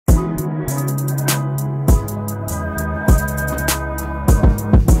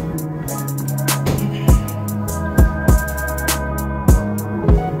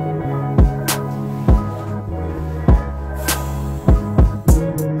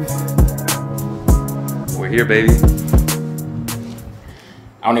here, baby.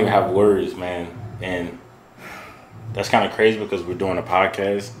 I don't even have words, man. And that's kind of crazy because we're doing a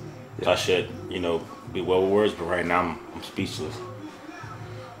podcast. Yeah. So I should, be well with words, but right now I'm speechless.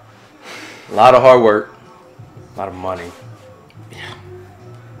 A lot of hard work. A lot of money. Yeah.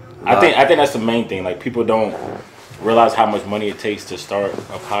 I think that's the main thing. Like, people don't realize how much money it takes to start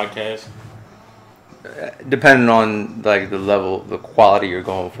a podcast. Depending on like the level, the quality you're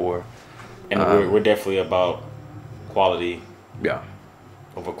going for. And we're definitely about quality. Yeah.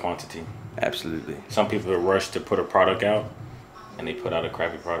 Over quantity. Absolutely. Some people are rushed to put a product out, and they put out a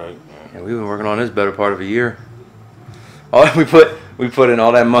crappy product. Yeah, we've been working on this better part of a year. We put in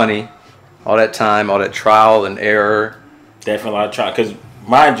all that money, all that time, all that trial and error. Definitely a lot of trial. Because,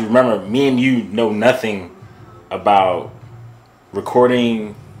 mind you, remember, me and you know nothing about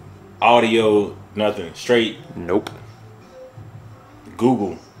recording, audio, nothing. Straight. Nope.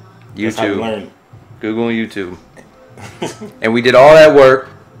 Google. YouTube. That's how we learned. Google and YouTube. And we did all that work,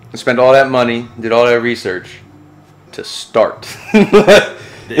 and spent all that money, did all that research to start. That's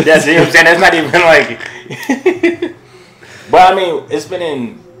it. I'm saying, that's not even like. But I mean, it's been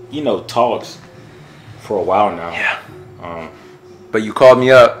in talks for a while now. Yeah. But you called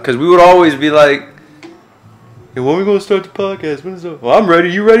me up because we would always be like, "Hey, when we gonna start the podcast? When is it?" Well, I'm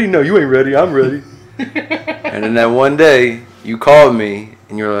ready. You ready? No, you ain't ready. I'm ready. And then that one day, you called me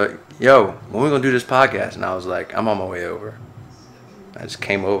and you're like, "Yo, when we gonna do this podcast?" And I was like, "I'm on my way over." I just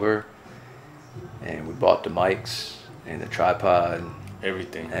came over, and we bought the mics and the tripod,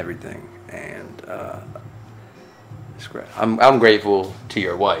 everything, and it's great. I'm grateful to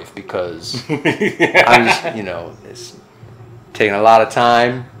your wife because I'm just, it's taking a lot of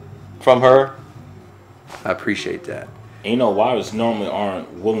time from her. I appreciate that. And wives normally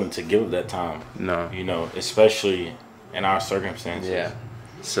aren't willing to give up that time. No. Especially in our circumstances. Yeah.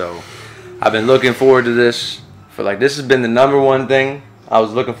 So I've been looking forward to this this has been the number one thing I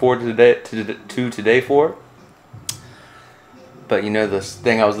was looking forward to today for. But the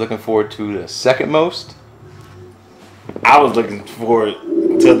thing I was looking forward to the second most? I was looking forward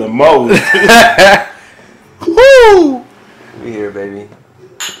to the most. Woo! We here, baby.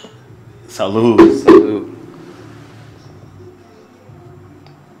 Salud. Salud.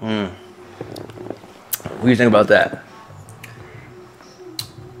 What do you think about that?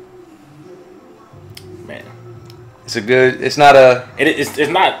 Man, it's a good. It's not a. It's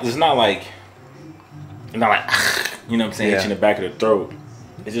not like. It's not like. You know what I'm saying? Yeah. Hit you in the back of the throat.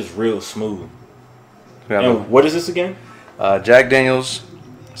 It's just real smooth. Yeah, and what is this again? Jack Daniel's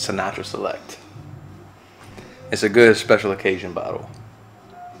Sinatra Select. It's a good special occasion bottle.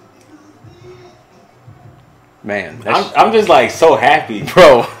 Man, I'm just like so happy,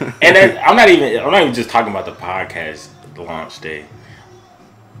 bro. And then, I'm not even just talking about the podcast, the launch day.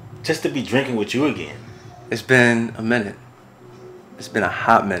 Just to be drinking with you again. It's been a minute. It's been a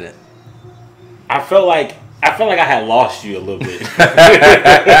hot minute. I felt like I had lost you a little bit.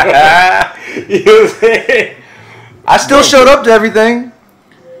 You know what I'm saying? I still showed up to everything.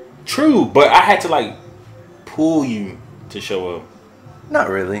 True, but I had to pull you to show up. Not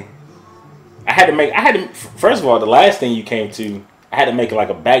really. I had to first of all, the last thing you came to, I had to make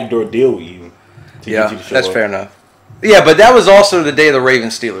a backdoor deal with you to get you to show up. That's fair enough. Yeah, but that was also the day of the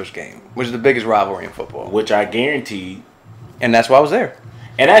Ravens-Steelers game, which is the biggest rivalry in football. Which I guaranteed. And that's why I was there.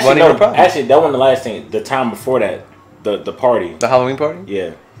 And actually, that wasn't the last thing. The time before that, the party. The Halloween party?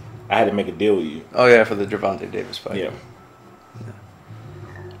 Yeah. I had to make a deal with you. Oh, yeah, for the Javonte Davis fight. Yeah.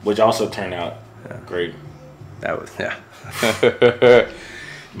 Which also turned out great. That was, Tank!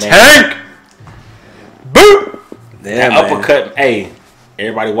 Boop! Yeah, that uppercut, hey,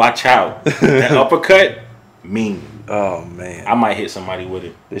 everybody watch out. That uppercut, mean. Oh, man. I might hit somebody with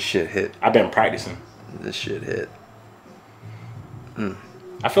it. This shit hit. I've been practicing. This shit hit.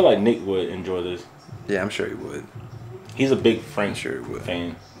 I feel like Nick would enjoy this. Yeah, I'm sure he would. He's a big Frank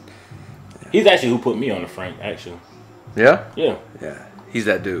fan. Yeah. He's actually who put me on the Frank, actually. Yeah? Yeah. Yeah. He's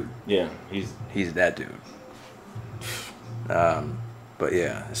that dude. Yeah, he's that dude. But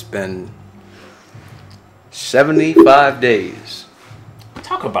yeah, it's been 75 days.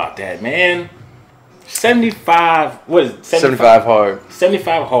 Talk about that, man. 75. What is it? 75 hard.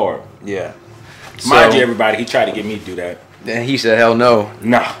 75 hard. Yeah. Mind you, everybody, he tried to get me to do that. And he said, "Hell no."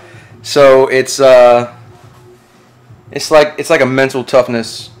 No. So it's like a mental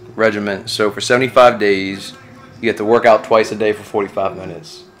toughness regimen. So for 75 days, you get to work out twice a day for 45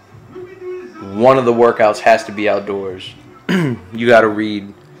 minutes. One of the workouts has to be outdoors. You got to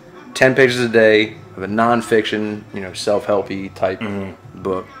read 10 pages a day of a nonfiction, self-helpy type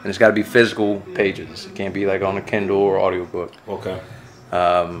book, and it's got to be physical pages. It can't be on a Kindle or audiobook. Okay.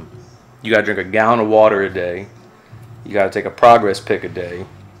 You got to drink a gallon of water a day. You got to take a progress pic a day.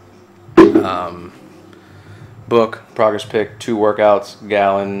 Book, progress pic, 2 workouts,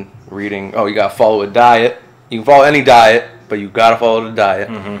 gallon, reading. Oh, you got to follow a diet. You can follow any diet, but you got to follow the diet.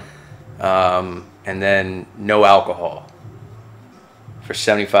 And then no alcohol for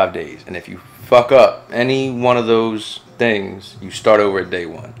 75 days. And if you fuck up any one of those things, you start over at day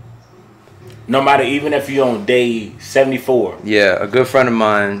 1. No matter, even if you're on day 74. Yeah, a good friend of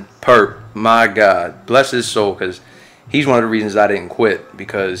mine, Perp, my God, bless his soul, because he's one of the reasons I didn't quit,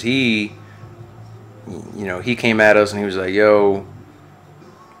 because he came at us and he was like, yo,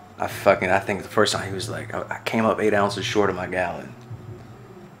 I think the first time he was like, I came up 8 ounces short of my gallon.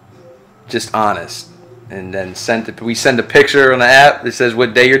 Just honest. And then we sent a picture on the app that says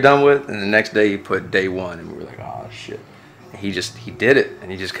what day you're done with, and the next day he put day 1, and we were like, oh shit. And he did it, and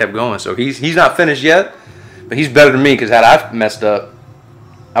he just kept going. So he's not finished yet, but he's better than me, because had I messed up,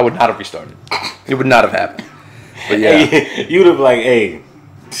 I would not have restarted. It would not have happened. But yeah. Hey, you would have like, hey,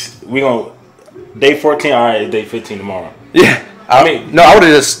 we gonna day 14, all right, day 15 tomorrow. Yeah. I would have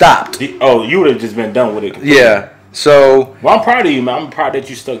just stopped. Oh, you would have just been done with it completely. Yeah. So. Well, I'm proud of you, man. I'm proud that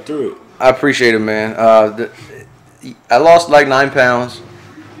you stuck through it. I appreciate it, man. I lost like 9 pounds.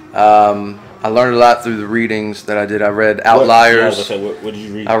 I learned a lot through the readings that I did. I read Outliers. What did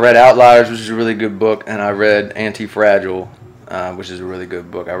you read? I read Outliers, which is a really good book, and I read Anti-Fragile, which is a really good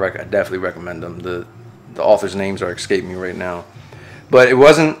book. I definitely recommend them. The authors' names are escaping me right now, but it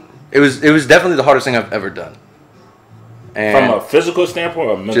was definitely the hardest thing I've ever done. And from a physical standpoint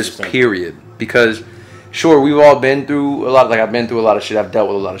or a mental standpoint? Period. Because sure, we've all been through a lot. Like, I've been through a lot of shit. I've dealt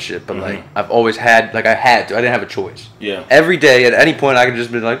with a lot of shit. But like, I've always had, like, I had to. I didn't have a choice. Yeah. Every day, at any point, I could just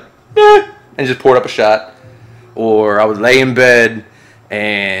be like, and just poured up a shot, or I would lay in bed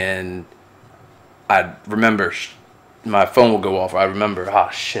and I'd remember my phone would go off. Or I remember, oh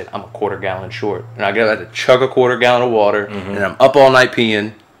shit, I'm a quarter gallon short, and I got to chug a quarter gallon of water, and I'm up all night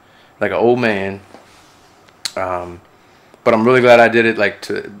peeing like an old man. But I'm really glad I did it. Like,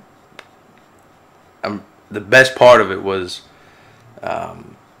 the best part of it was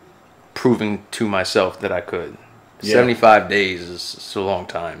proving to myself that I could. Yeah. 75 days is a long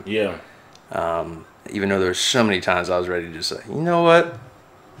time. Yeah. Even though there's so many times I was ready to just say, you know what?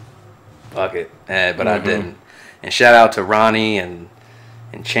 Fuck it. But I didn't. And shout out to Ronnie and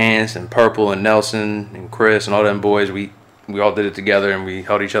Chance and Purple and Nelson and Chris and all them boys. We all did it together, and we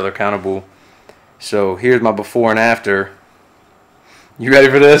held each other accountable. So here's my before and after. You ready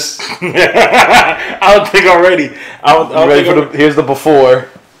for this? I don't think I'm ready. Here's the before.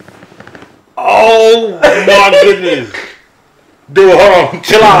 Oh my goodness. Dude, hold on.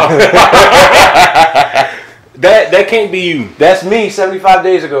 Chill out. That can't be you. That's me 75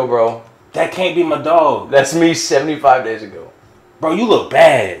 days ago, bro. That can't be my dog. That's me 75 days ago. Bro, you look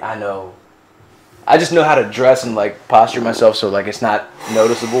bad. I know. I just know how to dress and like posture myself so like it's not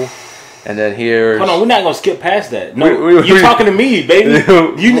noticeable. And then here's... Hold on, we're not going to skip past that. No, you're talking to me, baby.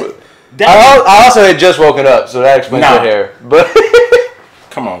 I also had just woken up, so that explains your hair. But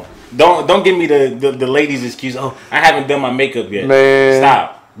come on. Don't give me the ladies' excuse. Oh, I haven't done my makeup yet. Man.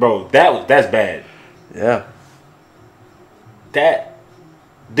 Stop. Bro, that's bad. Yeah.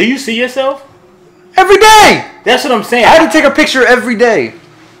 Do you see yourself? Every day! That's what I'm saying. I had to take a picture every day.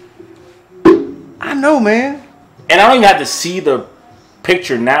 I know, man. And I don't even have to see the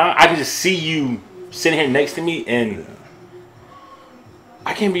picture now. I can just see you sitting here next to me, and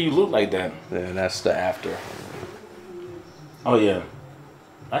I can't believe you look like that. Yeah, and that's the after. Oh yeah,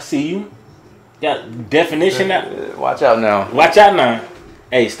 I see you. Yeah, definition now. Watch out now. Watch out now.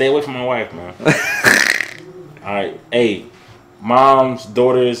 Hey, stay away from my wife, man. All right, hey, moms,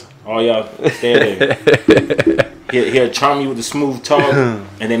 daughters, all y'all, stay away. He'll charm you with the smooth talk, and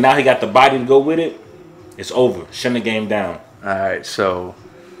then now he got the body to go with it. It's over. Shut the game down. All right, so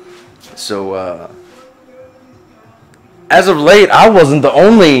as of late, I wasn't the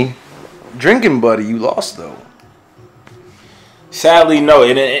only drinking buddy you lost, though. Sadly, no,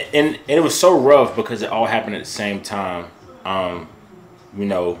 and it was so rough because it all happened at the same time. You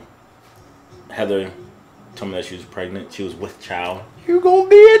know, Heather told me that she was pregnant. She was with child. You gonna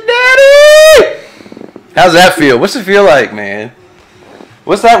be a daddy? How's that feel? What's it feel like, man?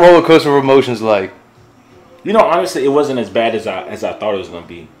 What's that roller coaster of emotions like? You know, honestly, it wasn't as bad as I thought it was gonna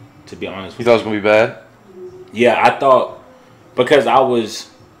be. To be honest, you thought it was gonna be bad? Yeah, I thought, because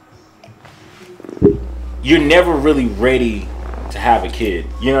you're never really ready to have a kid.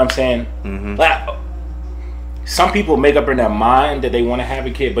 You know what I'm saying? Mm-hmm. Like, some people make up in their mind that they want to have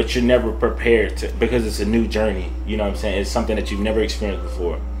a kid, but you're never prepared to, because it's a new journey. You know what I'm saying? It's something that you've never experienced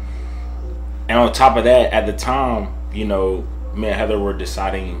before. And on top of that, at the time, you know, me and Heather were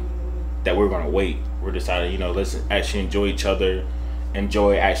deciding that we're gonna wait. We're deciding, let's actually enjoy each other,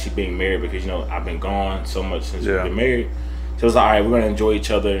 enjoy actually being married, because I've been gone so much since we've been married. So it's like, all right, we're gonna enjoy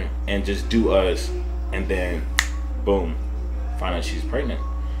each other and just do us, and then boom, find out she's pregnant.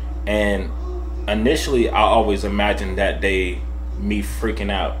 And initially, I always imagined that day me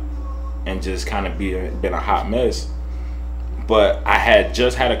freaking out and just kind of been a hot mess. But I had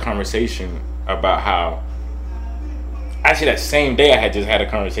just had a conversation about how, actually that same day I had just had a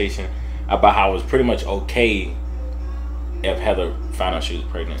conversation about how it was pretty much okay if Heather found out she was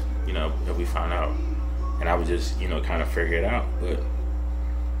pregnant, if we found out. And I would just, kind of figure it out. But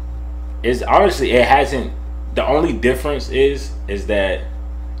it's honestly, it hasn't, the only difference is that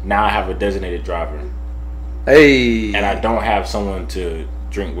now I have a designated driver. Hey. And I don't have someone to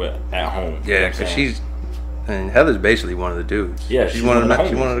drink with at home. Yeah, because Heather's basically one of the dudes. Yeah, she's one of the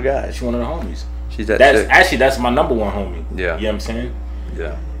guys. She's one of the homies. That's my number one homie. Yeah. You know what I'm saying?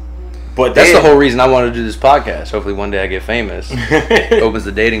 Yeah. But that's the whole reason I wanted to do this podcast. Hopefully one day I get famous. Opens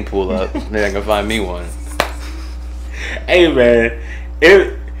the dating pool up. Maybe I can find me one. Hey man,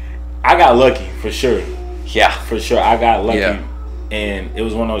 I got lucky for sure. Yeah. For sure. I got lucky. Yeah. And it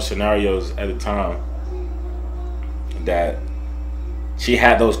was one of those scenarios at the time that she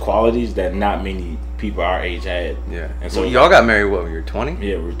had those qualities that not many people our age had. Yeah. And so y'all got married when you were 20?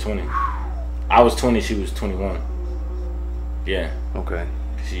 Yeah, we were 20. I was 20, she was 21. Yeah. Okay.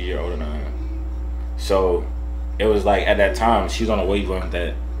 She's a year older than I am. So it was like at that time she's on a wavelength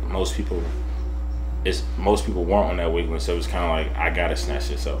that most people weren't on that wavelength. So it was kind of like, I gotta snatch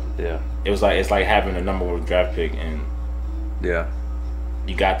this up. Yeah. It's like having a number one draft pick and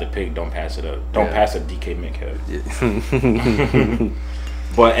you got the pick, don't pass it up. Don't pass a DK Metcalf. Yeah.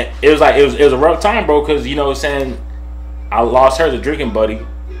 But it was a rough time, bro, because saying I lost her as a drinking buddy,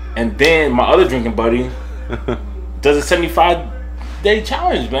 and then my other drinking buddy does a 75-day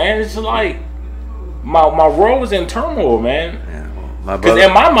challenge, man. It's like my world was in turmoil, man. Yeah, because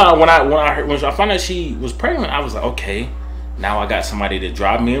in my mind, when I found out she was pregnant, I was like, okay, now I got somebody to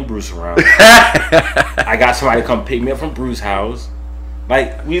drive me and Bruce around. I got somebody to come pick me up from Bruce's house.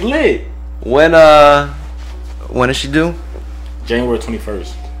 Like, we lit. When is she due? January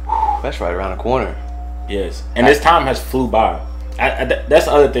 21st. That's right around the corner. Yes. And this time has flew by. That's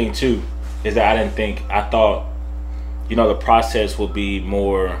the other thing, too, is that I thought, the process would be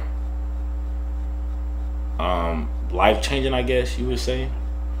more life-changing, I guess you would say.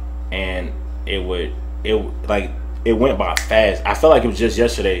 And it went by fast. I felt like it was just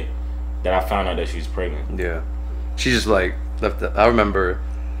yesterday that I found out that she was pregnant. Yeah. She just I remember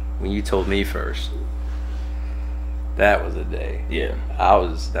when you told me first. That was a day. Yeah.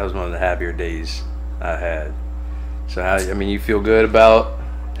 That was one of the happier days I had. So you feel good about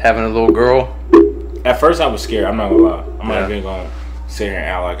having a little girl? At first I was scared, I'm not gonna lie. I'm not even gonna sit here and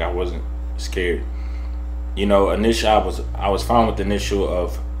act like I wasn't scared. Initially I was fine with the initial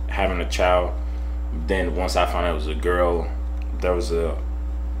of having a child. Then once I found out it was a girl, there was a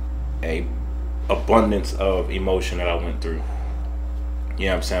abundance of emotion that I went through. You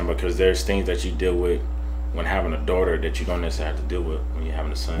know what I'm saying? Because there's things that you deal with when having a daughter that you don't necessarily have to deal with when you're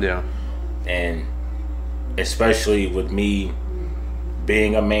having a son. Yeah. And especially with me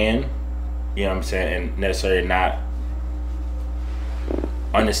being a man, you know what I'm saying, and necessarily not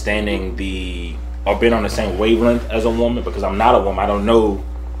understanding or being on the same wavelength as a woman, because I'm not a woman. I don't know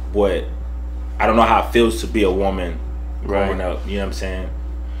how it feels to be a woman growing up. You know what I'm saying?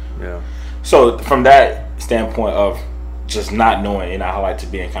 Yeah. So from that standpoint of just not knowing, I like to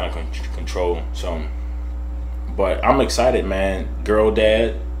be in kind of control. So, but I'm excited, man. Girl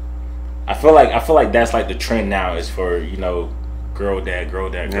dad. I feel like that's like the trend now is for girl dad,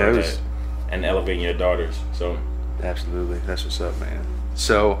 and elevating your daughters. So absolutely, that's what's up, man.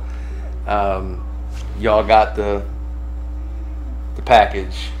 So, y'all got the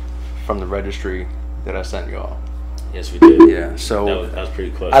package from the registry that I sent y'all. Yes, we did. Yeah, so that was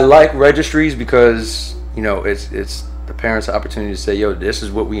pretty close. I like registries because it's the parents' opportunity to say, "Yo, this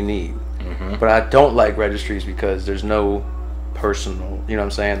is what we need." Mm-hmm. But I don't like registries because there's no personal. You know what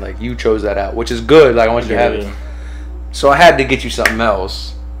I'm saying? Like, you chose that out, which is good. Like, I want you to have it. So I had to get you something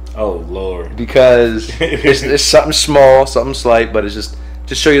else. Oh Lord! Because it's something small, something slight, but it's just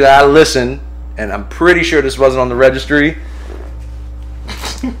to show you that I listen, and I'm pretty sure this wasn't on the registry.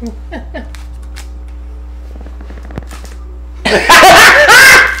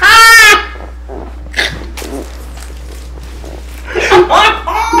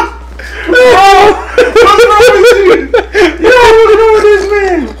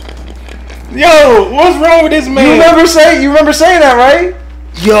 Yo, what's wrong with this man? You remember saying that, right?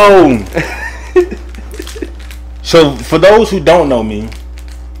 Yo. So for those who don't know me,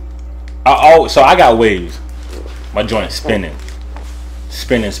 So I got waves. My joint spinning.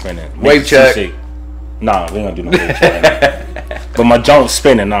 Wave check. Nah, we ain't gonna do no wave check right now. But my joint's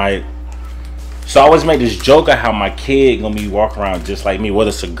spinning, alright. So I always make this joke of how my kid gonna be walking around just like me, whether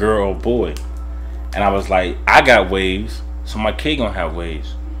it's a girl or a boy. And I was like, I got waves, so my kid gonna have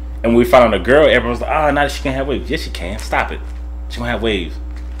waves. And when we found out a girl, everyone's like, oh, now she can have waves. Yes, she can. Stop it. She gonna have waves.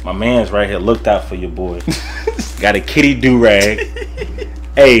 My man's right here. Looked out for your boy. Got a kitty do-rag.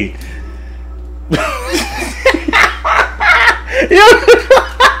 Hey.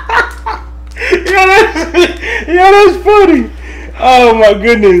 Yo, that's funny. Oh my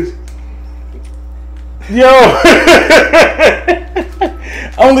goodness. Yo.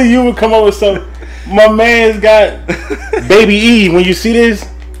 Only you would come up with some. My man's got Baby E. When you see this,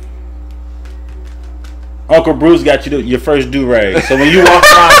 Uncle Bruce got you your first do-rag. So when you walk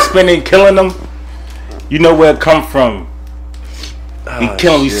around spinning, killing them, you know where it come from. We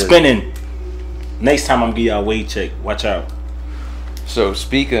killing, we spinning. Next time I'm gonna give y'all a weight check. Watch out. So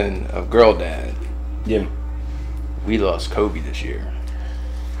speaking of girl dad, yeah, we lost Kobe this year.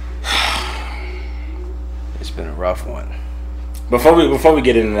 It's been a rough one. Before we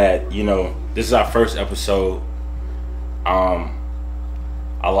get into that, you know, this is our first episode. I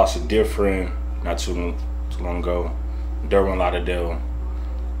lost a dear friend not too long ago, Derwin Lauderdale.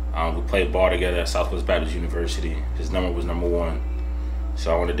 We played ball together at Southwest Baptist University. His number was number 1.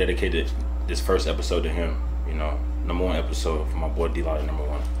 So I want to dedicate this first episode to him. You know, number 1 episode for my boy D Lauder, number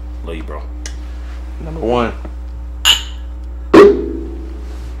 1. Love you, bro. Number 1.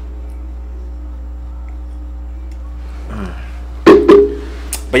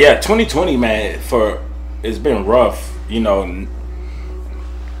 But yeah, 2020, man, it's been rough. You know,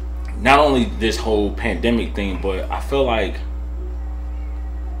 not only this whole pandemic thing, but I feel like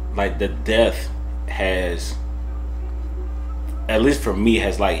the death has, at least for me,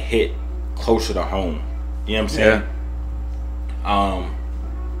 has like hit closer to home. You know what I'm saying? Yeah.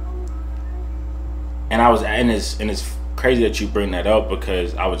 And it's crazy that you bring that up,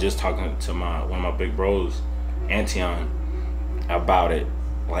 because I was just talking to one of my big bros, Antwaun, about it.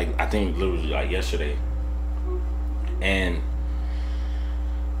 Like, I think literally like yesterday. And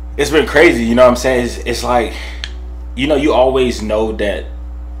it's been crazy, you know what I'm saying? It's like, you know, you always know that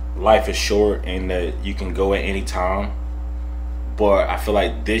life is short and that you can go at any time. But I feel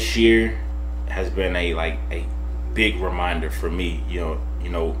like this year has been a big reminder for me. You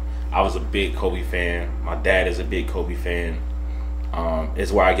know, I was a big Kobe fan. My dad is a big Kobe fan.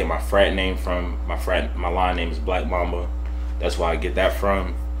 It's where I get my frat name from. My line name is Black Mamba. That's where I get that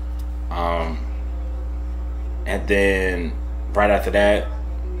from. And then right after that,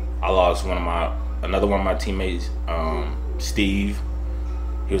 I lost another one of my teammates, Steve.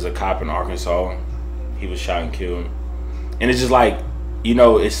 He was a cop in Arkansas. He was shot and killed. And it's just like, you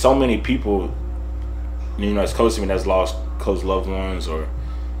know, it's so many people, you know, it's close to me that's lost close loved ones, or,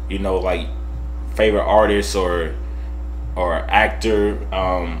 you know, like favorite artists or actor.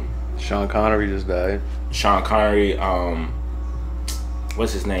 Sean Connery just died. Sean Connery.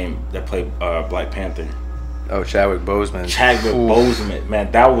 What's his name that played Black Panther? Oh, Chadwick Boseman. Boseman,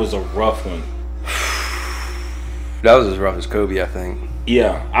 man, that was a rough one. That was as rough as Kobe, I think.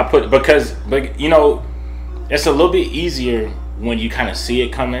 Yeah, because you know, it's a little bit easier when you kind of see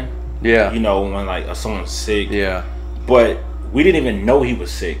it coming. Yeah. You know, when like someone's sick. Yeah. But we didn't even know he was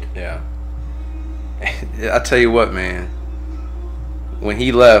sick. Yeah. I tell you what, man. When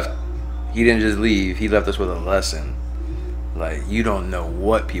he left, he didn't just leave. He left us with a lesson. Like, you don't know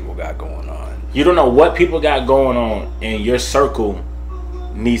what people got going on. You don't know what people got going on, and your circle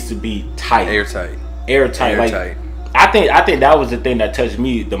needs to be tight. Airtight. Like, I think that was the thing that touched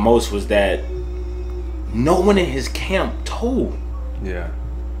me the most, was that no one in his camp told. Yeah.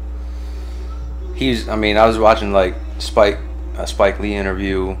 I was watching like Spike Lee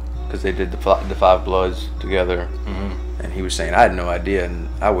interview, because they did the Five Bloods together. Mm-hmm. And he was saying, I had no idea, and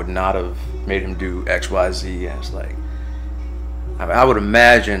I would not have made him do X, Y, Z. And it's like, I would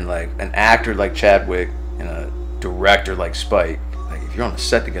imagine like an actor like Chadwick and a director like Spike, like if you're on a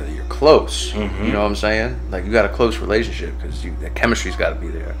set together, you're close. Mm-hmm. You know what I'm saying? Like, you got a close relationship, because the chemistry's got to be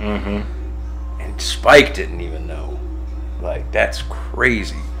there. Mm-hmm. And Spike didn't even know. Like, that's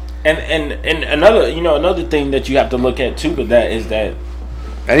crazy. And another thing that you have to look at too with that is that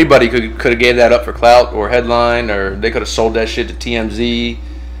anybody could have gave that up for clout or headline, or they could have sold that shit to TMZ.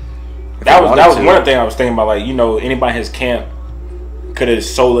 That was one thing I was thinking about. Like, you know, anybody in his camp could have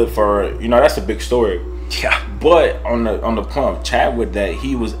sold it for, you know, that's a big story. Yeah. But on the point of Chadwick, that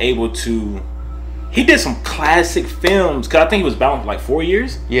he was able to, he did some classic films, because I think he was bound for like 4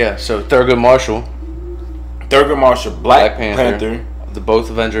 years. Yeah. So Thurgood Marshall, Black Panther. both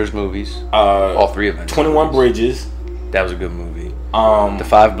Avengers movies. All 3 Avengers. 21 movies. Bridges. That was a good movie. The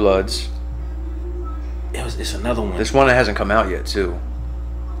 5 Bloods. It's another one. This one that hasn't come out yet too.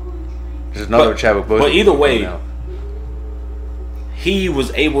 There's another Chadwick Boseman. But either way, he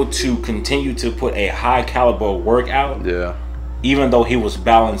was able to continue to put a high caliber work out. Yeah. Even though he was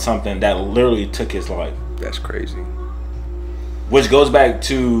battling something that literally took his life. That's crazy. Which goes back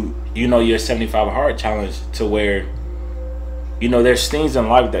to, your 75 hard challenge, to where, there's things in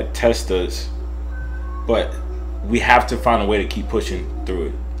life that test us, but we have to find a way to keep pushing through it.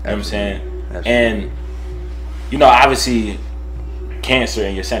 You know what I'm saying? Absolutely. And, obviously, cancer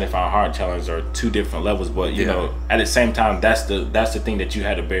and your 75 hard challenge are 2 different levels, but, you know, at the same time, that's the thing that you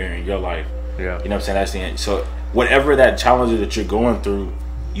had to bear in your life. Yeah. You know what I'm saying? That's the end. So, whatever that challenge is that you're going through,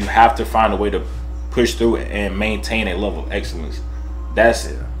 you have to find a way to push through it and maintain a level of excellence. That's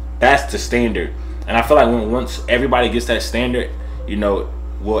the standard. And I feel like once everybody gets that standard,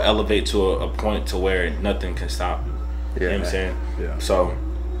 we'll elevate to a point to where nothing can stop you. You know what I'm saying? Yeah. So,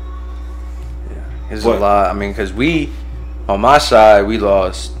 there's a lot. I mean, because on my side, we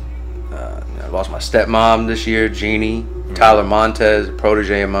lost. I lost my stepmom this year, Jeannie. Tyler Montez, a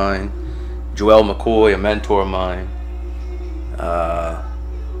protege of mine. Joelle McCoy, a mentor of mine.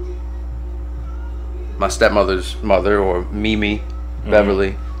 My stepmother's mother, or Mimi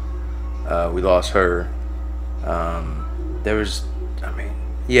Beverly. We lost her. There was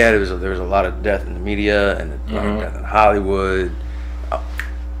a lot of death in the media and a lot of death in Hollywood.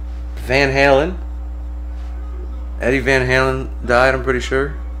 Van Halen. Eddie Van Halen died, I'm pretty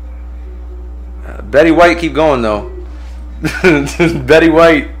sure. Betty White, keep going though. Betty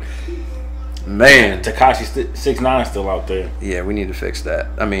White. Man. Tekashi 6ix9ine still out there. Yeah, we need to fix that.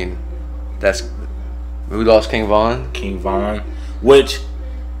 I mean, we lost King Von. King Von. Which,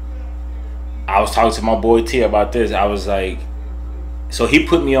 I was talking to my boy T about this. I was like, so he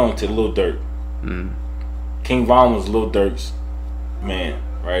put me on to Lil Durk. King Von was Lil Durk's man,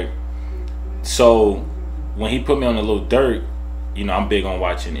 right? So when he put me on to Lil Durk, I'm big on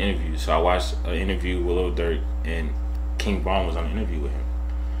watching interviews. So I watched an interview with Lil Durk, and King Von was on an interview with him.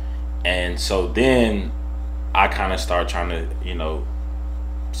 And so then I kind of started trying to,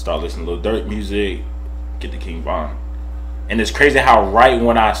 start listening to Lil Durk music, get to King Von. And it's crazy how right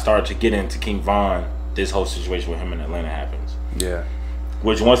when I started to get into King Von, this whole situation with him in Atlanta happens. Yeah.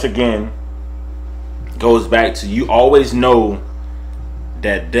 Which once again goes back to, you always know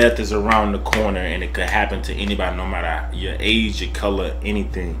that death is around the corner and it could happen to anybody, no matter your age, your color,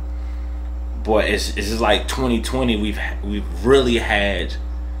 anything. But it's just like 2020, we've really had,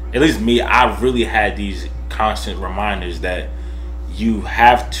 at least me, I've really had these constant reminders that you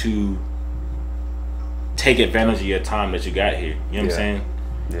have to take advantage of your time that you got here. You know what I'm saying?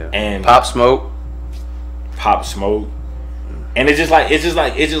 Yeah. And Pop Smoke. And it's just like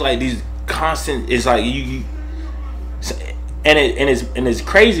these constant. It's like you and it's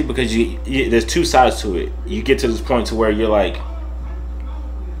crazy because you there's 2 sides to it. You get to this point to where you're like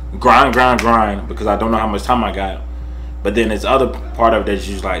grind because I don't know how much time I got. But then there's other part of it that's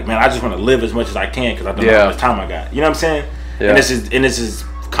just like, man, I just want to live as much as I can because I don't know how much time I got. You know what I'm saying? Yeah. And this is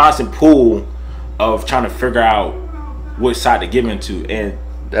constant pool of trying to figure out which side to give into, and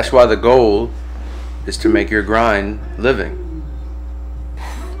that's why the goal is to make your grind living.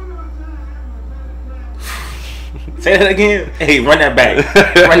 Say that again. Hey, run that back.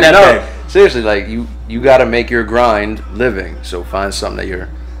 Run that back. Seriously, like you got to make your grind living. So find something that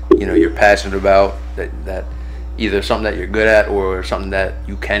you're passionate about, that either something that you're good at or something that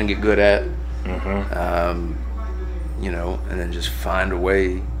you can get good at. And then just find a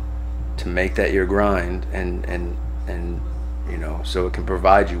way to make that your grind, and so it can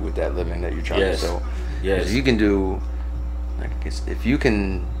provide you with that living that you're trying to. So if you can do, if you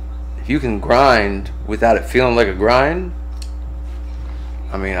can grind without it feeling like a grind,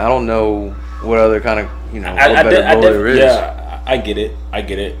 I mean, I don't know what other kind of what better goal there is. Yeah, I get it.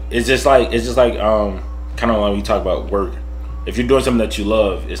 It's just like kind of when we talk about work. If you're doing something that you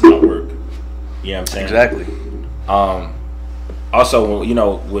love, it's not work. You know what I'm saying? Exactly. Also,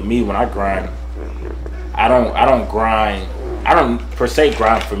 with me, when I grind, I don't grind. I don't per se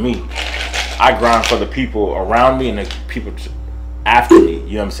grind for me. I grind for the people around me and the people after me.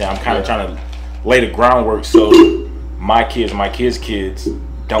 You know what I'm saying? I'm kind of trying to lay the groundwork so my kids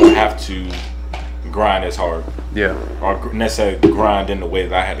don't have to grind as hard. Yeah. Or necessarily grind in the way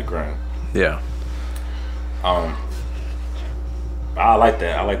that I had to grind. Yeah. I like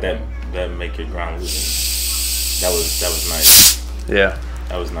that. I like that make your grind living. That was nice. Yeah.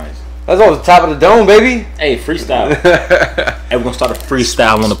 That was nice. That's on the top of the dome, baby. Hey, freestyle. Hey, we're gonna start a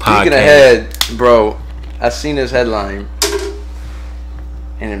freestyle on the podcast. Speaking ahead, bro, I seen this headline.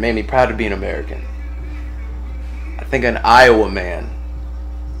 and it made me proud to be an American. I think an Iowa man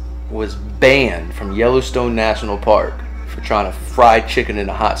was banned from Yellowstone National Park for trying to fry chicken in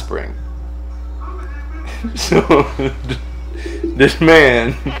a hot spring. So this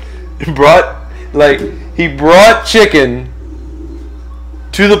man brought chicken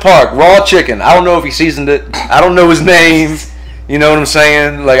to the park, raw chicken. I don't know if he seasoned it. I don't know his name. You know what I'm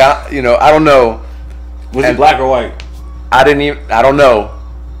saying? Like I don't know. Was he black or white? I don't know.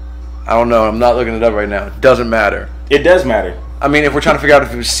 I'm not looking it up right now. It doesn't matter. It does matter. I mean, if we're trying to figure out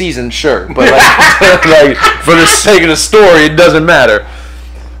if it was seasoned, sure. But like for the sake of the story, it doesn't matter.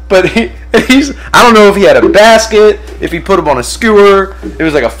 But I don't know if he had a basket, if he put them on a skewer, if it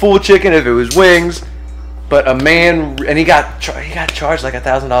was like a full chicken, if it was wings. But a man, and he got charged like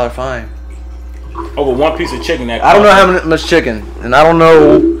 $1,000 fine. Over one piece of chicken. I don't know how much chicken, and I don't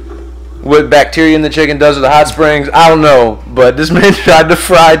know what bacteria in the chicken does to the hot springs. I don't know, but this man tried to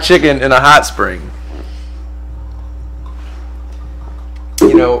fry chicken in a hot spring.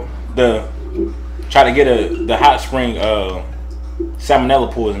 You know, try to get the hot spring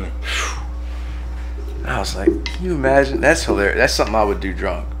salmonella poisoning. I was like, can you imagine? That's hilarious. That's something I would do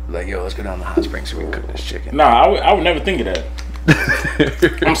drunk. Like, yo, let's go down to the hot spring so we can cook this chicken. No, I would never think of that.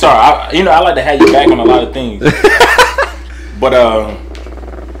 I'm sorry. I like to have you back on a lot of things. But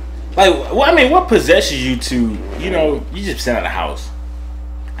what possesses you to, you just sit at the house.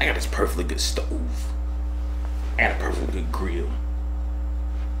 I got this perfectly good stove. I got a perfectly good grill.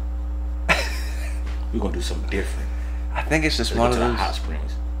 We're gonna do something different. I think it's just one of those hot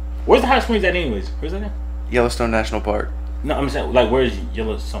springs. Where's the hot springs at anyways? Where's that at? Yellowstone National Park. No, I'm saying, like, where's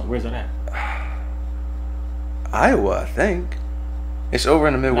Yellowstone? Where's that at? Iowa, I think. It's over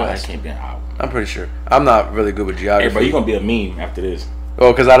in the Midwest. No, that can't be in Iowa. I'm pretty sure. I'm not really good with geography. Hey, bro, you're gonna be a meme after this.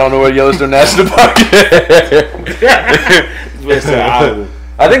 Oh, because I don't know where Yellowstone National Park is.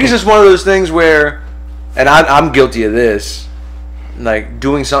 I think it's just one of those things where, and I'm guilty of this, like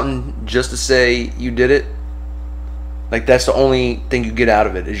doing something just to say you did it. Like that's the only thing you get out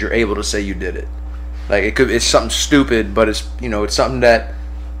of it is you're able to say you did it. Like it's something stupid, but it's it's something that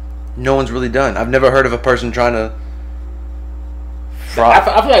no one's really done. I've never heard of a person trying to.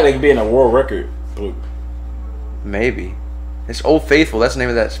 I feel like they could be in a world record book. Maybe. It's Old Faithful. That's the name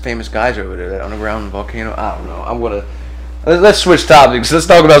of that famous geyser over there, that underground volcano. I don't know. Let's switch topics. Let's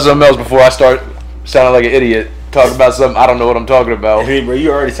talk about something else before I start sounding like an idiot. Talk about something I don't know what I'm talking about. Hey, bro, you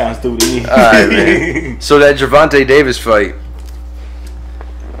already sound stupid to me. All right, man. So that Gervonta Davis fight.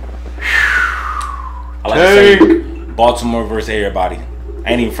 I like to say Baltimore versus everybody.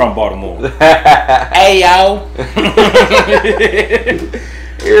 I ain't even from Baltimore. Hey, yo.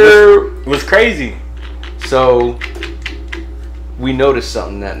 It was crazy. So we noticed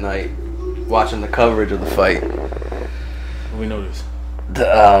something that night watching the coverage of the fight. We noticed.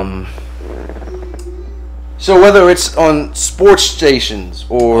 So whether it's on sports stations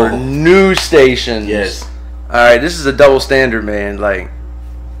or news stations, yes. All right, this is a double standard, man. Like,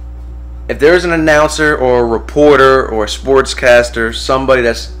 if there's an announcer or a reporter or a sportscaster, somebody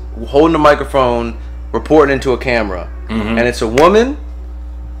that's holding a microphone, reporting into a camera, and it's a woman,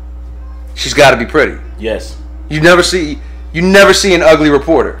 she's got to be pretty. Yes. You never see an ugly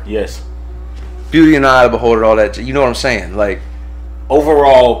reporter. Yes. Beauty in the eye of the beholder, all that. You know what I'm saying? Like,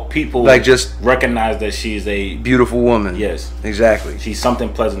 overall, people like just recognize that she's a beautiful woman. Yes. Exactly. She's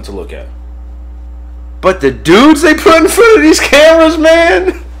something pleasant to look at. But the dudes they put in front of these cameras,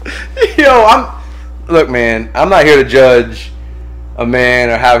 man. Look, man, I'm not here to judge a man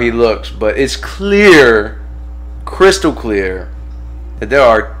or how he looks, but it's clear, crystal clear, that there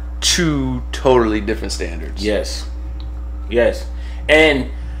are two totally different standards. Yes. Yes.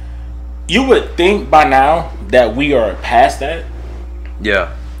 And you would think by now that we are past that.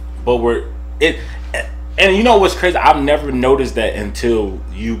 Yeah. But and you know what's crazy? I've never noticed that until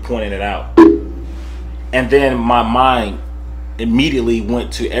you pointed it out. And then my mind immediately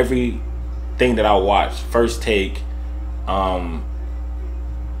went to everything that I watched. First Take, Pardon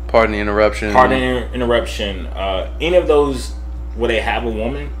the Interruption. Any of those where they have a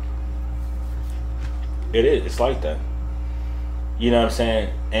woman, it's like that. You know what I'm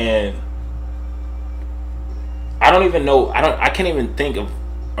saying? And I don't even know. I can't even think of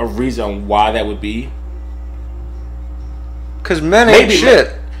a reason why that would be. Cause men ain't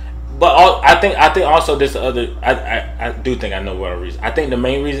shit. But I think also this other. I do think I know what a reason. I think the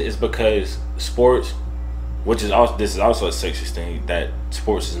main reason is because sports, which is also a sexist thing, that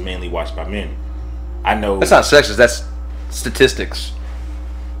sports is mainly watched by men. I know that's not sexist. That's statistics.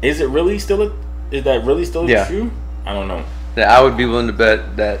 Is that really still true? I don't know. Yeah, I would be willing to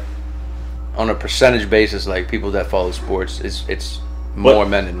bet that on a percentage basis, like people that follow sports, it's more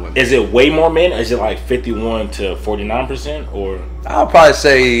men than women. Is it way more men? Is it like 51 to 49%? Or I'll probably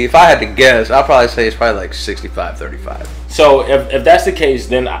say, if I had to guess, I'll probably say it's probably like 65-35. So if that's the case,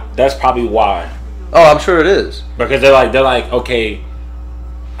 then that's probably why. Oh, I'm sure it is. Because they're like, okay,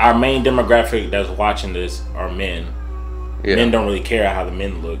 our main demographic that's watching this are men. Yeah. Men don't really care how the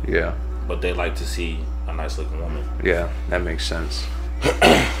men look. Yeah. But they like to see a nice looking woman. Yeah, that makes sense.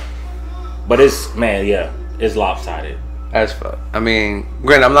 But it's lopsided. As fuck. I mean,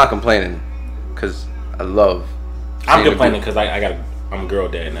 granted, I'm not complaining because I love. I'm complaining because I'm a girl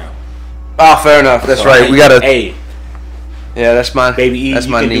dad now. Oh, fair enough. That's so, right. We gotta. Hey, yeah, that's my baby E. That's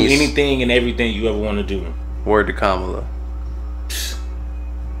you my can niece. do anything and everything you ever want to do. Word to Kamala.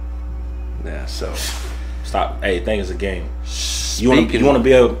 Yeah. So. Stop. Hey, think it's a game. You want to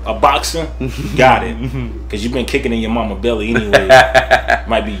be a boxer? Got it. Because you've been kicking in your mama belly anyway.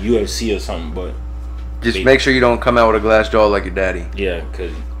 Might be UFC or something, but just make sure you don't come out with a glass jaw like your daddy. Yeah,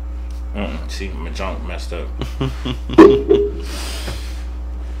 because see, my junk messed up.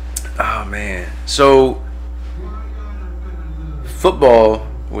 Oh man. So football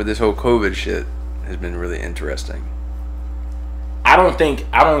with this whole COVID shit has been really interesting. I don't think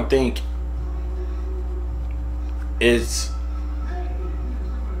it's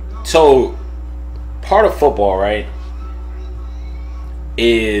so part of football, right?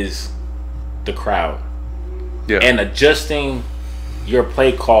 Is the crowd. Yeah. And adjusting your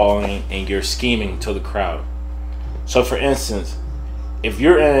play calling and your scheming to the crowd. So for instance, if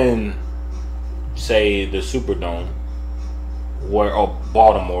you're in, say, the Superdome, or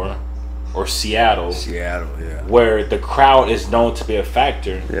Baltimore, or Seattle, yeah, where the crowd is known to be a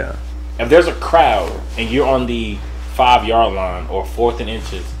factor. Yeah. If there's a crowd and you're on the 5-yard line or 4th and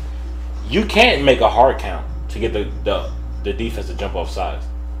inches, you can't make a hard count to get the defense to jump off sides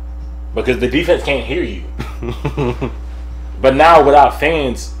because the defense can't hear you. But now without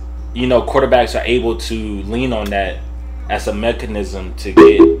fans, quarterbacks are able to lean on that as a mechanism to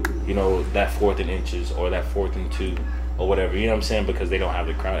get, that 4th and inches or that 4th and 2 or whatever. You know what I'm saying? Because they don't have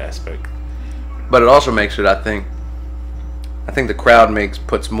the crowd aspect. But it also makes it, I think the crowd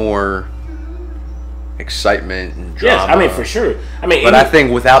puts more excitement and drama. Yes, I mean, for sure. But I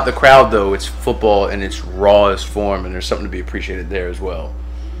think without the crowd, though, it's football in its rawest form, and there's something to be appreciated there as well.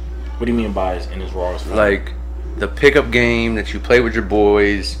 What do you mean by in its rawest form? Like the pickup game that you play with your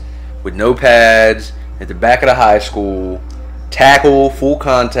boys with no pads at the back of the high school, tackle, full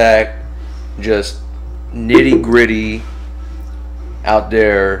contact, just nitty gritty out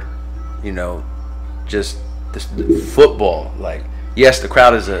there, just this football. Like, yes, the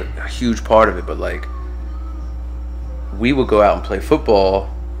crowd is a huge part of it, but like we would go out and play football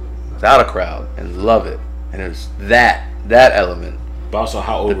without a crowd and love it. And it was that element. But also,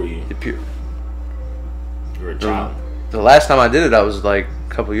 how old were you? You were a child. The last time I did it, I was like a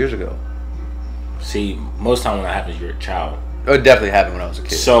couple years ago. See, most time when that happens, you're a child. It definitely happened when I was a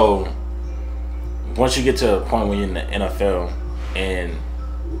kid. So, once you get to a point when you're in the NFL and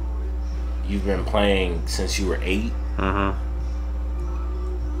you've been playing since you were 8,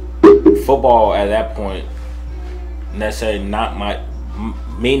 football at that point necessarily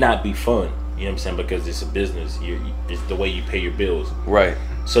may not be fun. You know what I'm saying? Because it's a business. It's the way you pay your bills. Right.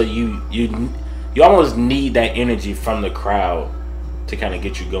 So you almost need that energy from the crowd to kind of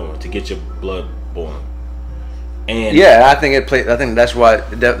get you going, to get your blood boiling. And yeah, I think that's why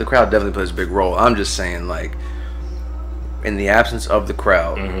the crowd definitely plays a big role. I'm just saying, like, in the absence of the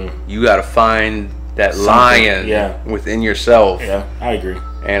crowd, you got to find that lion within yourself. Yeah, I agree.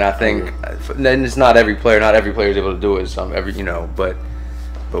 And I think then it's not every player. Not every player is able to do it.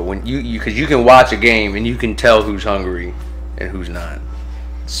 But when because you can watch a game and you can tell who's hungry and who's not.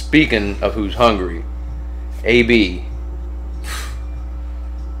 Speaking of who's hungry, AB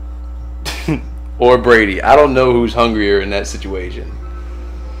or Brady. I don't know who's hungrier in that situation.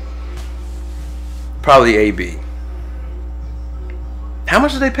 Probably AB. How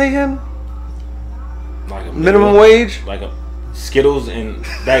much did they pay him? Like a minimum wage? Like a Skittles and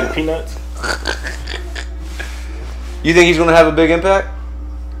bag of peanuts? You think he's going to have a big impact?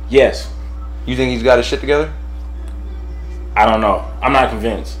 Yes. You think he's got his shit together? I don't know. I'm not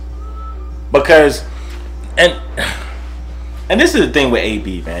convinced. Because, and this is the thing with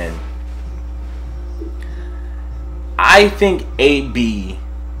AB, man. I think AB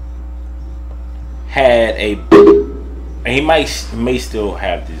had and he may still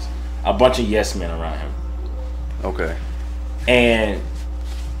have this, a bunch of yes men around him. Okay. And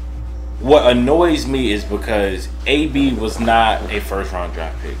what annoys me is because AB was not a first round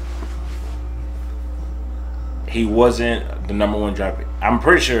draft pick. He wasn't the number 1 draft pick. I'm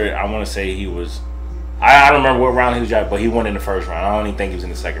pretty sure, I want to say he was I don't remember what round he was at, but he won in the first round. I don't even think he was in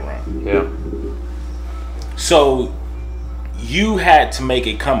the second round. Yeah. So you had to make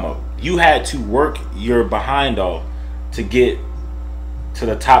a come up. You had to work your behind off to get to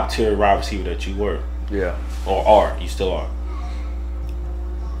the top tier wide receiver that you were. Yeah. Or are. You still are.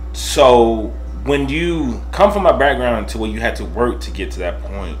 So when you come from a background to where you had to work to get to that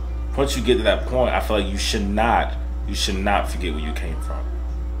point, once you get to that point, I feel like you should not forget where you came from.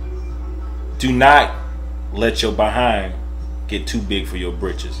 Do not let your behind get too big for your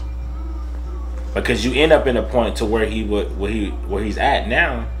britches. Because you end up in a point to where where he's at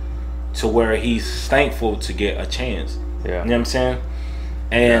now, to where he's thankful to get a chance. Yeah. You know what I'm saying?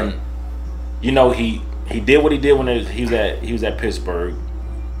 And you know, he did what he did when he was at Pittsburgh.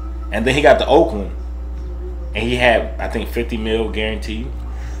 And then he got to Oakland, and he had, I think, $50 million guaranteed.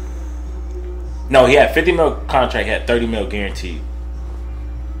 No, he had $50 million contract. He had $30 million guaranteed.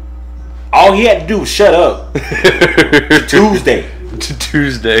 All he had to do was shut up to Tuesday,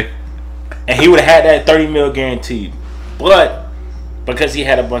 and he would have had that $30 million guaranteed. But because he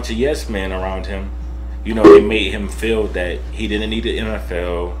had a bunch of yes men around him, you know, they made him feel that he didn't need the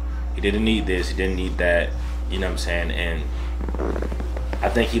NFL. He didn't need this. He didn't need that. You know what I'm saying? And I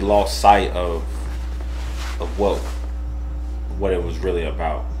think he lost sight of what it was really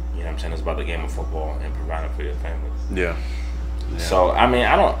about. You know what I'm saying? It's about the game of football and providing for your family. Yeah. So I mean,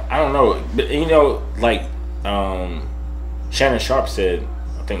 I don't know, but you know, like Shannon Sharp said,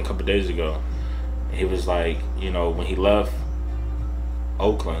 I think a couple days ago, he was like, you know, when he left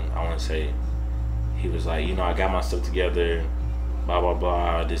Oakland, I want to say, he was like, you know, I got my stuff together, blah blah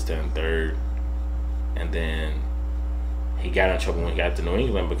blah, this, that, and third, and then he got in trouble when he got to New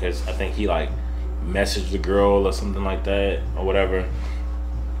England because I think he like messaged the girl or something like that or whatever.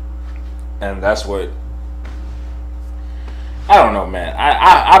 And that's what, I don't know, man.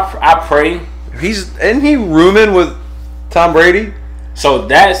 I pray. Isn't he rooming with Tom Brady? So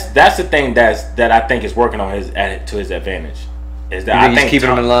that's the thing that I think is working on to his advantage. Is that I think keeping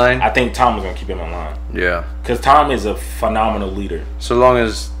him in line? I think Tom is gonna keep him in line. Yeah. Because Tom is a phenomenal leader. So long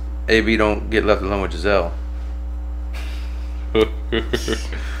as AB don't get left alone with Giselle. We're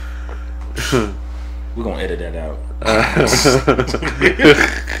gonna edit that out.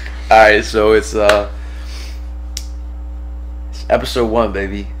 Alright, so it's episode 1,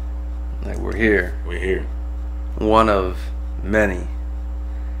 baby. Like, we're here. We're here. One of many.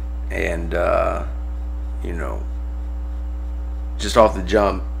 And you know, just off the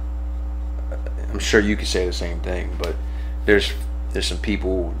jump, I'm sure you could say the same thing, but there's some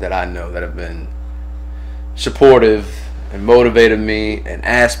people that I know that have been supportive and motivated me and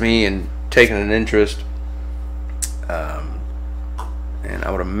asked me and taken an interest. And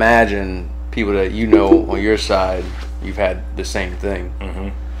I would imagine people that you know on your side, you've had the same thing. Mm-hmm.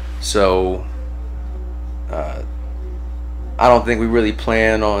 So I don't think we really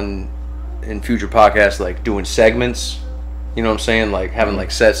plan on in future podcasts like doing segments. You know what I'm saying? Like having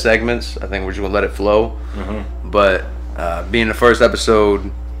like set segments. I think we're just gonna let it flow. Mm-hmm. But being the first episode,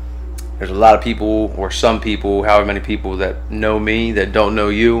 there's a lot of people, or some people, however many people that know me that don't know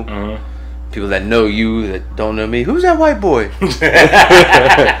you. Mm-hmm. People that know you that don't know me. Who's that white boy?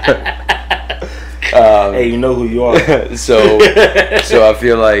 Hey, you know who you are. So I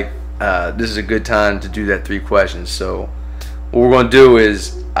feel like this is a good time to do that 3 questions. So what we're going to do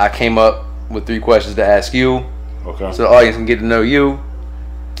is I came up with 3 questions to ask you. Okay. So the audience can get to know you.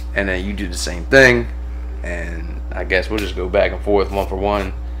 And then you do the same thing. And I guess we'll just go back and forth one for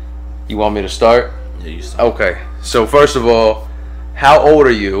one. You want me to start? Yeah, you start. Okay. So first of all, how old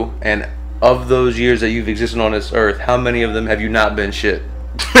are you? And of those years that you've existed on this earth, how many of them have you not been shit?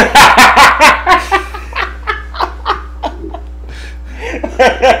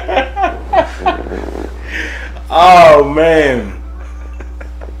 Oh man!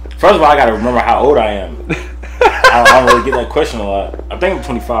 First of all, I gotta remember how old I am. I don't really get that question a lot. I think I'm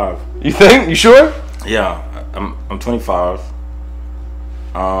 25. You think? You sure? Yeah, I'm 25.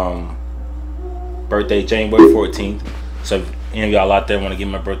 Birthday January 14th. So if any of y'all out there want to give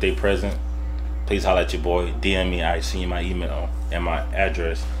me a birthday present, please holler at your boy. DM me. I send you my email and my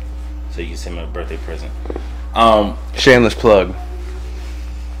address so you can send me a birthday present. Shameless plug.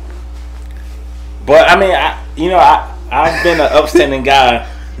 But I mean, I've been an upstanding guy,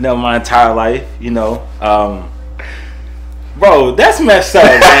 you know, my entire life, you know. Bro, that's messed up,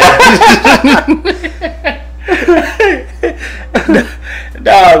 man.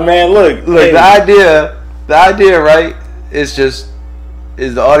 Nah, man, look, hey. The idea, right? Is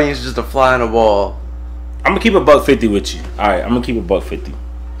the audience just a fly on the wall? I'm gonna keep $150 with you. All right, I'm gonna keep $150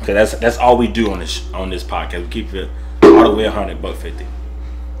 because that's all we do on this podcast. We keep it all the way $100, $150.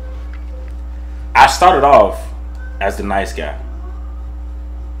 I started off as the nice guy.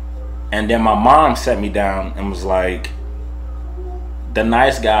 And then my mom sat me down and was like, the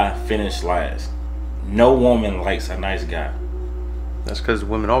nice guy finished last. No woman likes a nice guy. That's because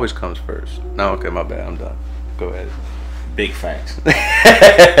women always comes first. No, okay, my bad. I'm done. Go ahead. Big facts.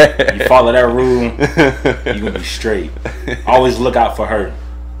 You follow that rule, you're going to be straight. Always look out for her.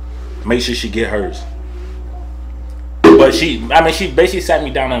 Make sure she get hers. But she basically sat me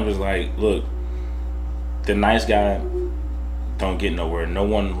down and was like, look, the nice guy don't get nowhere. No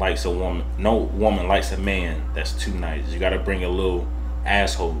woman likes a man that's too nice. You gotta bring a little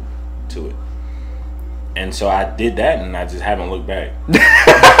asshole to it. And so I did that, and I just haven't looked back. You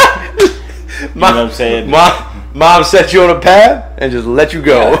know what I'm saying? Mom set you on a path and just let you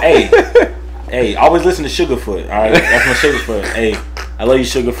go. Yeah, hey, always listen to Sugarfoot. All right, that's my Sugarfoot. Hey, I love you,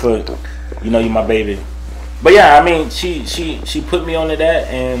 Sugarfoot. You know you my baby. But yeah, I mean, she put me onto that,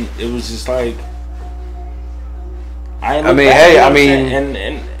 and it was just like. And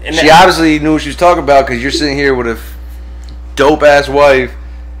she obviously knew what she was talking about, because you're sitting here with a dope ass wife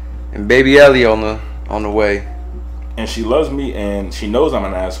and baby Ellie on the way. And she loves me, and she knows I'm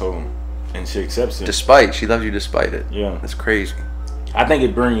an asshole, and she accepts it. She loves you despite it. Yeah, that's crazy. I think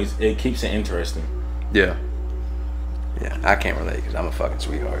it keeps it interesting. Yeah, I can't relate because I'm a fucking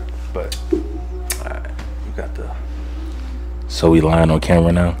sweetheart. But all right, you got the. So we lying on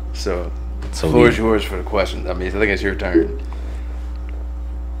camera now. So the floor is yours for the question. I mean, I think it's your turn.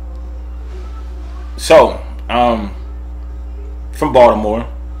 So, from Baltimore,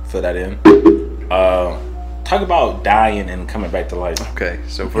 fill that in. Talk about dying and coming back to life. Okay,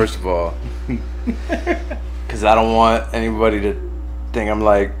 so first of all, because I don't want anybody to think I'm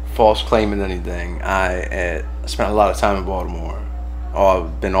like false claiming anything, I spent a lot of time in Baltimore.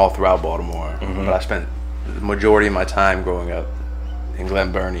 I've been all throughout Baltimore, but I spent the majority of my time growing up in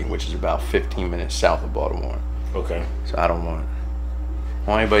Glen Burnie, which is about 15 minutes south of Baltimore. Okay. So I don't want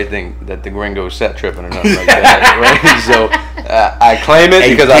anybody to think that the gringo's set tripping or nothing like that. Right? So I claim it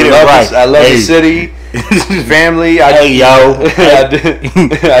because I love the city, family. I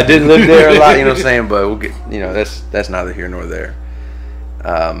didn't live there a lot, you know what I'm saying? But we'll get, that's neither here nor there.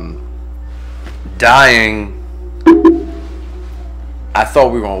 Dying, I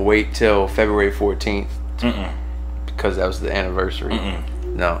thought we were gonna wait till February 14th. Because that was the anniversary.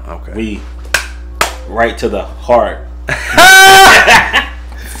 No, okay. We right to the heart.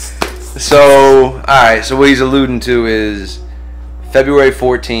 So, all right. So what he's alluding to is February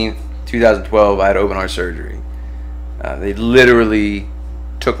 14th, 2012. I had open heart surgery. They literally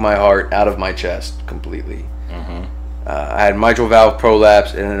took my heart out of my chest completely. I had mitral valve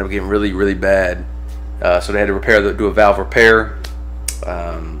prolapse. It ended up getting really, really bad. So they had to do a valve repair.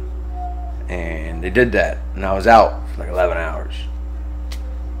 And they did that, and I was out for like 11 hours.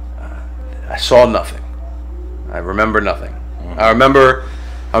 I saw nothing. I remember nothing. I remember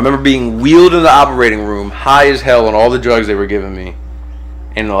being wheeled in the operating room, high as hell on all the drugs they were giving me,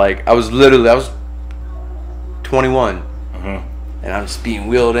 and like I was 21, and I'm just being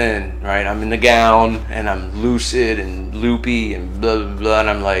wheeled in. Right, I'm in the gown, and I'm lucid and loopy and blah blah blah, and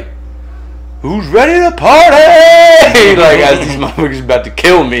I'm like, who's ready to party? Like, as these motherfuckers about to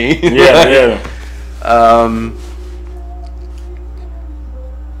kill me. Yeah.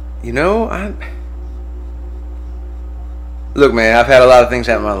 Look, man, I've had a lot of things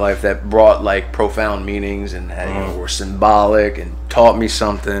happen in my life that brought like profound meanings and were symbolic and taught me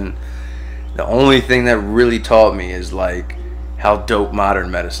something. The only thing that really taught me is like how dope modern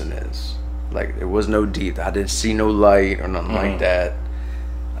medicine is. Like, there was no deep. I didn't see no light or nothing like that.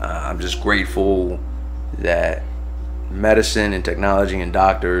 I'm just grateful that medicine and technology and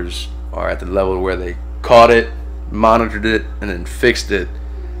doctors are at the level where they caught it, monitored it, and then fixed it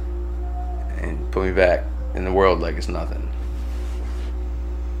and put me back in the world like it's nothing.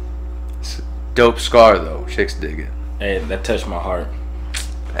 It's a dope scar though. Chicks dig it. Hey, that touched my heart.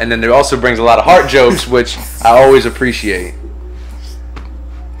 And then it also brings a lot of heart jokes, which I always appreciate.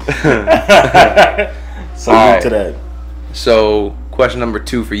 Salute to that. So, question number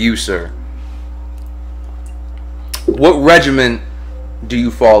 2 for you, sir. What regimen do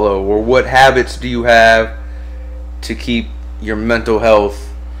you follow, or what habits do you have to keep your mental health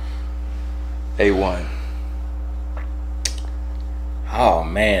A1? Oh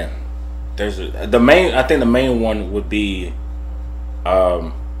man, I think the main one would be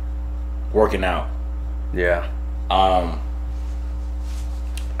working out. Yeah.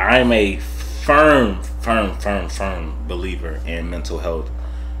 I'm a firm believer in mental health,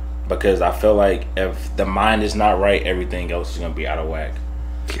 because I feel like if the mind is not right, everything else is gonna be out of whack.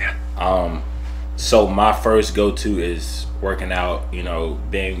 Yeah. So my first go-to is working out, you know,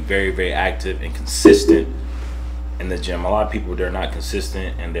 being very, very active and consistent in the gym. A lot of people, they're not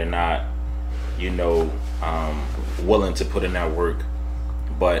consistent and they're not, you know, willing to put in that work.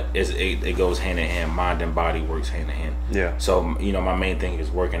 But it goes hand in hand. Mind and body works hand in hand. Yeah. So, you know, my main thing is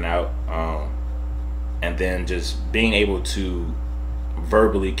working out, and then just being able to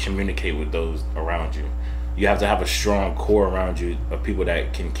verbally communicate with those around you. You have to have a strong core around you of people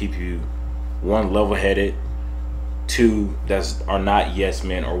that can keep you, one, level-headed, two, that are not yes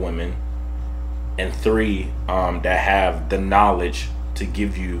men or women, and three, that have the knowledge to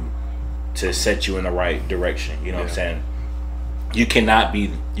give you, to set you in the right direction. You know what I'm saying? You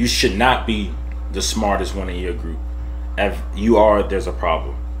should not be the smartest one in your group. If you are, there's a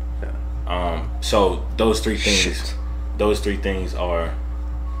problem. Yeah. So those three things are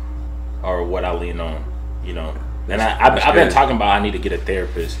what I lean on, you know. And I've been talking about I need to get a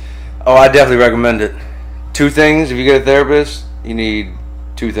therapist. Oh, I definitely recommend it. Two things. If you get a therapist, you need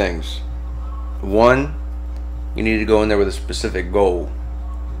two things. One, you need to go in there with a specific goal.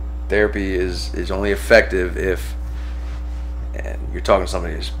 Therapy is only effective if, and you're talking to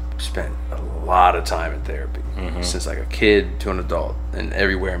somebody who's spent a lot of time in therapy, since like a kid to an adult and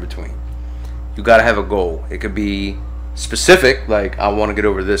everywhere in between. You got to have a goal. It could be specific, like I want to get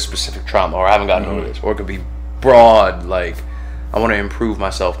over this specific trauma, or I haven't gotten over this, or it could be broad, like I want to improve my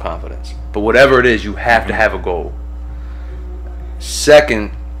self-confidence. But whatever it is, you have to have a goal.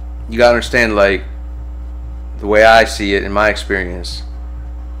 Second, you got to understand, like, the way I see it in my experience,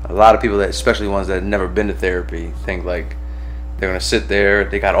 a lot of people that, especially ones that have never been to therapy, think like they're going to sit there,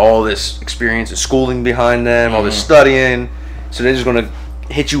 they got all this experience and schooling behind them, all this studying, so they're just going to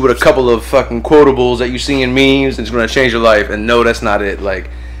hit you with a couple of fucking quotables that you see in memes and it's going to change your life. And no, that's not it. Like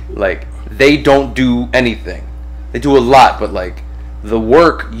they don't do anything. They do a lot, but like the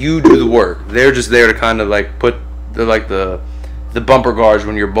work, you do the work. They're just there to kind of like put the bumper guards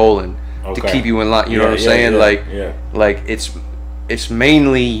when you're bowling to keep you in line. You know what I'm saying? Like it's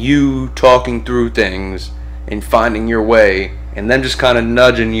mainly you talking through things and finding your way, and them just kind of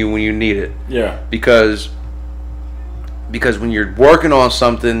nudging you when you need it. Yeah. Because when you're working on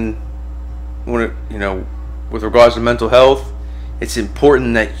something, when it, you know, with regards to mental health, it's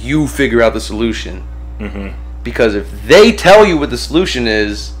important that you figure out the solution. Because if they tell you what the solution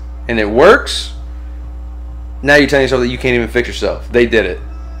is and it works, now you're telling yourself that you can't even fix yourself. They did it.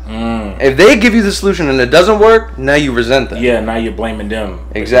 If they give you the solution and it doesn't work, now you resent them. Yeah, now you're blaming them.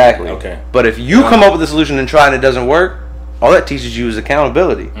 Exactly. Okay. But if you come up with the solution and try and it doesn't work, all that teaches you is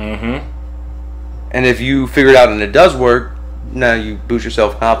accountability. And if you figure it out and it does work, now you boost your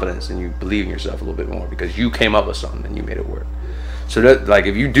self-confidence and you believe in yourself a little bit more because you came up with something and you made it work. So that, like,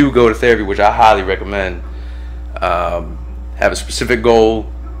 if you do go to therapy, which I highly recommend, have a specific goal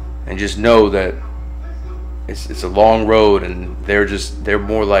and just know that it's a long road, and they're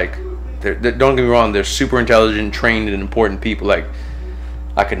more like, don't get me wrong, they're super intelligent, trained, and important people. Like,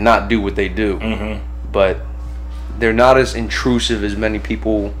 I could not do what they do, but they're not as intrusive as many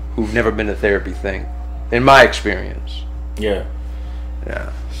people who've never been to therapy think, in my experience. Yeah.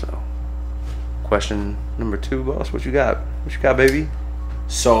 So, question number 2, boss. What you got? What you got, baby?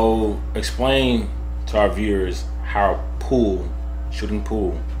 So, explain to our viewers how shooting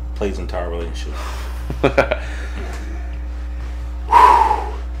pool, plays into our relationship.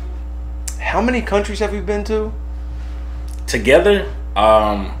 How many countries have we been to? Together?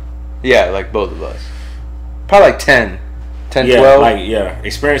 Yeah, like both of us. Probably like 10, 12.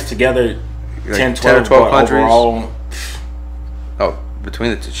 Experience together, like 10, 12 countries. Overall, oh,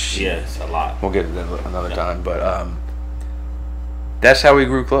 between the two. Yeah, it's a lot. We'll get to that another time. But that's how we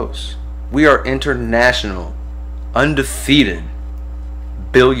grew close. We are international, undefeated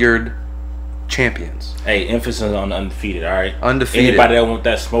billiard champions. Hey, emphasis on undefeated, all right? Undefeated. Anybody that want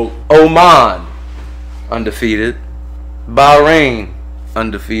that smoke? Oman, undefeated. Bahrain,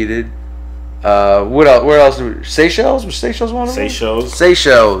 undefeated. What else? Where else? Seychelles? Was Seychelles one of them?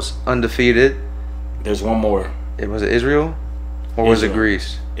 Seychelles, undefeated. There's one more. Was it Israel? Or was it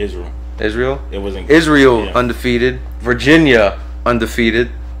Greece? Israel. It wasn't Israel, yeah. Undefeated. Virginia, undefeated.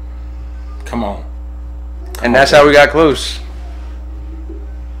 Come on. And that's how we got close.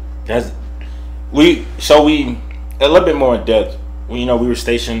 We a little bit more in depth. We were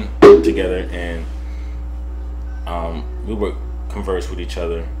stationed together, and we would converse with each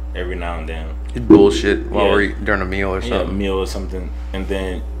other every now and then. It's bullshit while we're during a meal or something. Yeah, a meal or something. And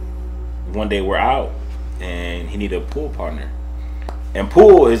then one day we're out, and he needed a pool partner. And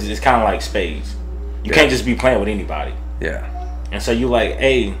pool is kind of like spades. You can't just be playing with anybody. Yeah. And so you like,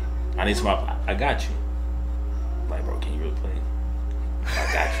 hey, I need some. I got you. Like, bro, can you really play?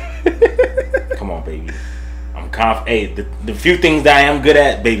 I got you. Come on, baby. I'm confident. Hey, the few things that I am good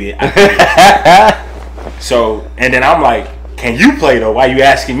at, baby. So, and then I'm like, can you play though? Why you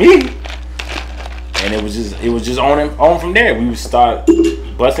asking me? And it was just on from there. We would start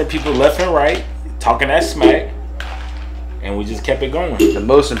busting people left and right, talking that smack, and we just kept it going. The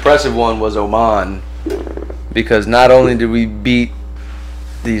most impressive one was Oman, because not only did we beat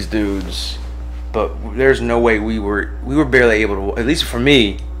these dudes, but there's no way we were barely able to. At least for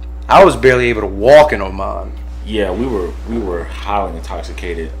me, I was barely able to walk in Oman. Yeah, we were highly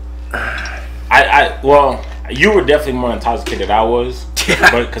intoxicated. Well, you were definitely more intoxicated than I was,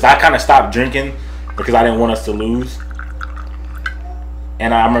 but because I kind of stopped drinking because I didn't want us to lose.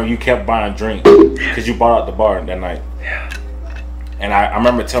 And I remember you kept buying drinks because you bought out the bar that night. Yeah. And I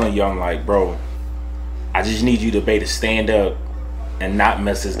remember telling you, I'm like, bro, I just need you to stand up and not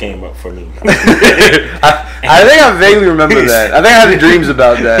mess this game up for me. I think I vaguely remember that. I think I had dreams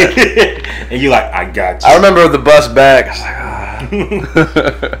about that. And you're like, I got you. I remember the bus back. I was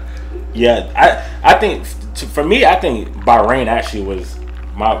like, Yeah, I think for me, I think Bahrain actually was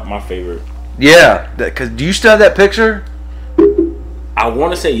my favorite. Yeah, because do you still have that picture? I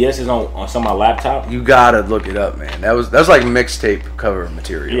want to say yes, it's on some of my laptop. You gotta look it up, man. That was like mixtape cover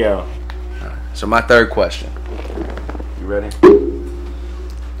material. Yeah. So my third question. You ready?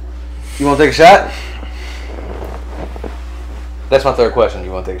 You want to take a shot? That's my third question.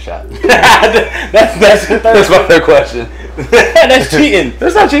 You want to take a shot? that's my third question. That's cheating.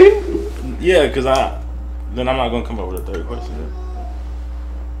 That's not cheating. Yeah, because then I'm not gonna come up with a third question. Then.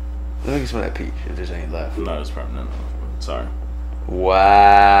 Let me get some of that peach if there's any left. No, it's probably not. Sorry.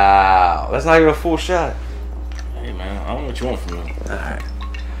 Wow, that's not even a full shot. Hey man, I don't know what you want from me. All right,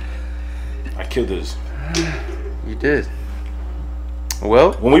 I killed this. You did.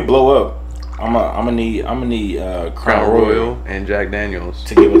 Well, when we blow up, I'm gonna need Crown Royal and Jack Daniels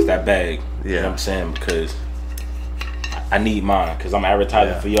to give us that bag. Yeah, you know what I'm saying, because I need mine because I'm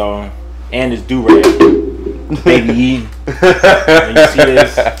advertising for y'all and this do-rag, baby. When you see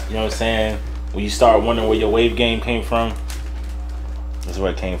this, you know what I'm saying. When you start wondering where your wave game came from, that's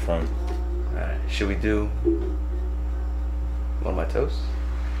where it came from. Alright, should we do one of my toasts?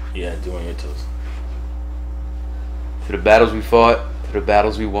 Yeah, do one of your toasts. To the battles we fought, to the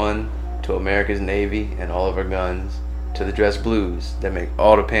battles we won, to America's Navy and all of our guns, to the dress blues that make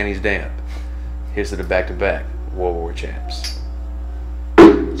all the panties damp. Here's to the back-to-back World War champs.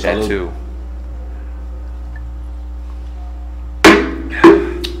 T.A.T.U.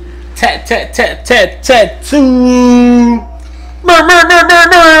 T.A.T.U.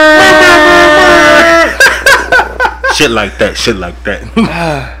 Shit like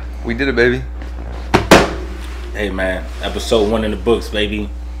that. We did it, baby. Hey man, episode 1 in the books, baby.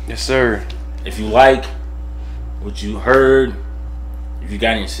 Yes, sir. If you like what you heard, if you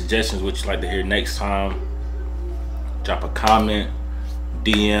got any suggestions what you'd like to hear next time, drop a comment,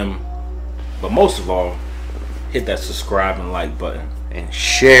 DM, but most of all, hit that subscribe and like button. And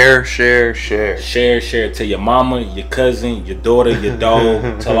share. Share to your mama, your cousin, your daughter, your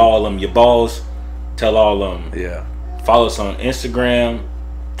dog. Tell all of them, your boss. Tell all of them. Yeah. Follow us on Instagram,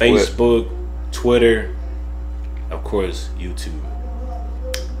 Facebook, Twitter, of course, YouTube.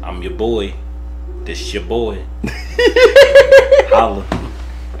 I'm your boy. This your boy. Holla.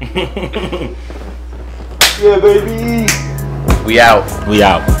 Yeah, baby. We out.